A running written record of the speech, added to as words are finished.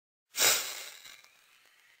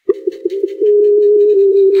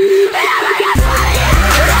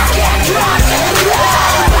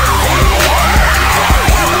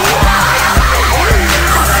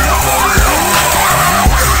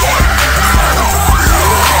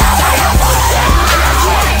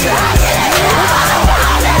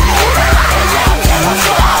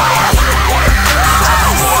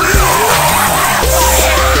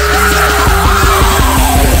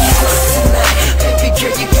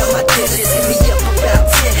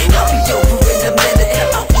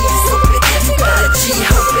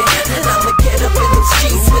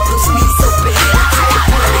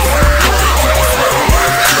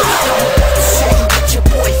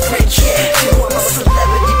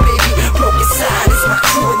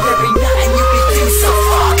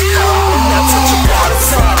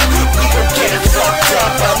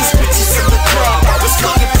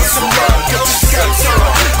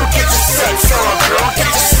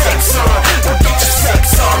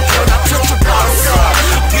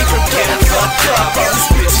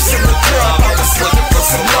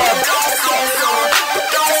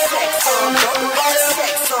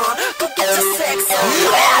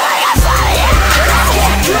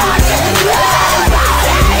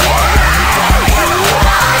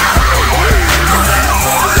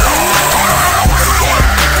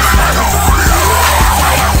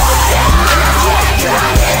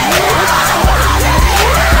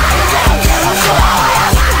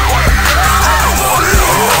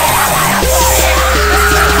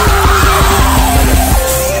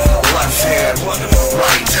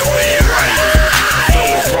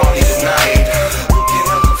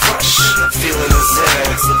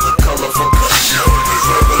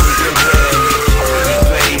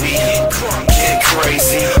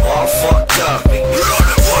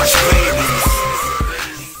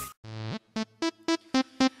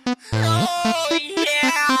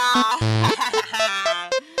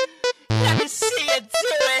Let me see you do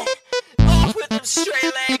it. Off with them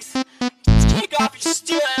straight legs. Kick off your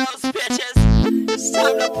stilettos, bitches. It's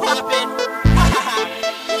time to pop it.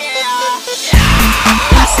 Yeah.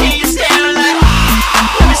 I see you standing like.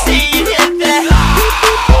 Let me see you hit that.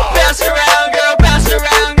 Bounce around, girl. Bounce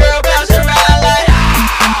around, girl. Bounce around like.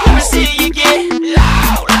 Let me see you get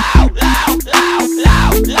loud, loud, loud, loud,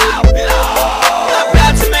 loud, loud, loud. I'm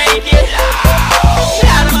about to make it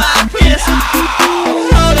out of my piss.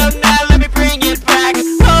 Hold up now, let me bring it back.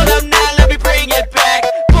 Hold up now, let me bring it back.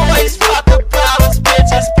 Boys pop the bottles,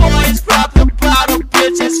 bitches. Boys pop the bottle,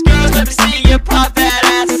 bitches. Girls, let me see you pop that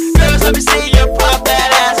ass. Girls, let me see you pop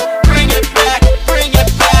that ass. Bring it back, bring it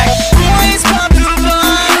back. Boys pop the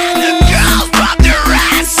bottle, the girls pop their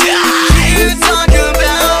ass. You talk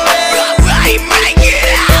about it, right, make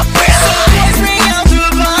it happen. So boys bring out the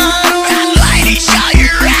bottle, and ladies show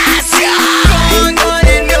your ass. Going on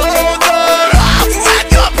and over, off with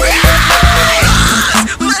the prize.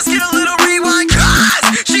 Let's get a little rewind,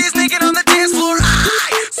 cause she's naked on the dance floor.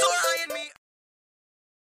 So high in me.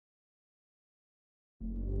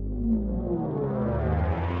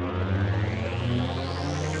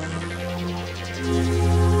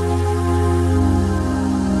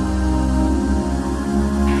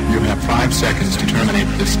 You have 5 seconds to terminate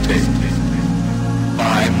this tape.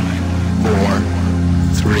 5, 4,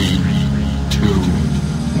 3, 2,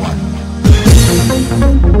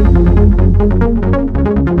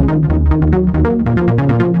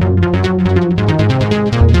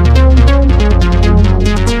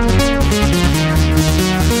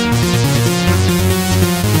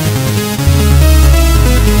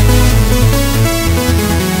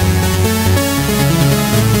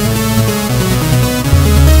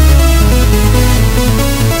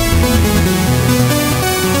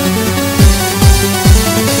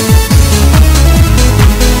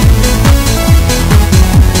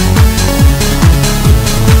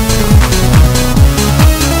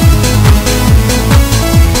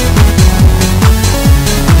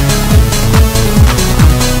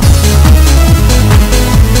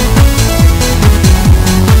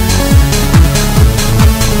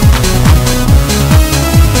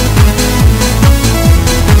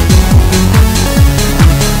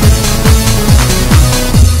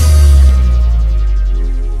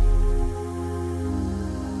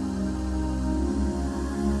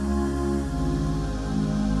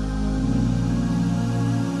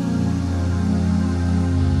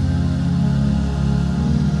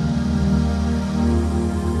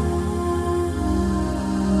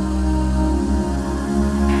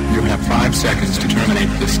 5 seconds to terminate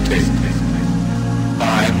this tape.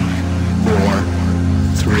 5, 4,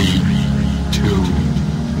 3, 2,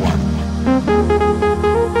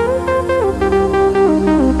 1.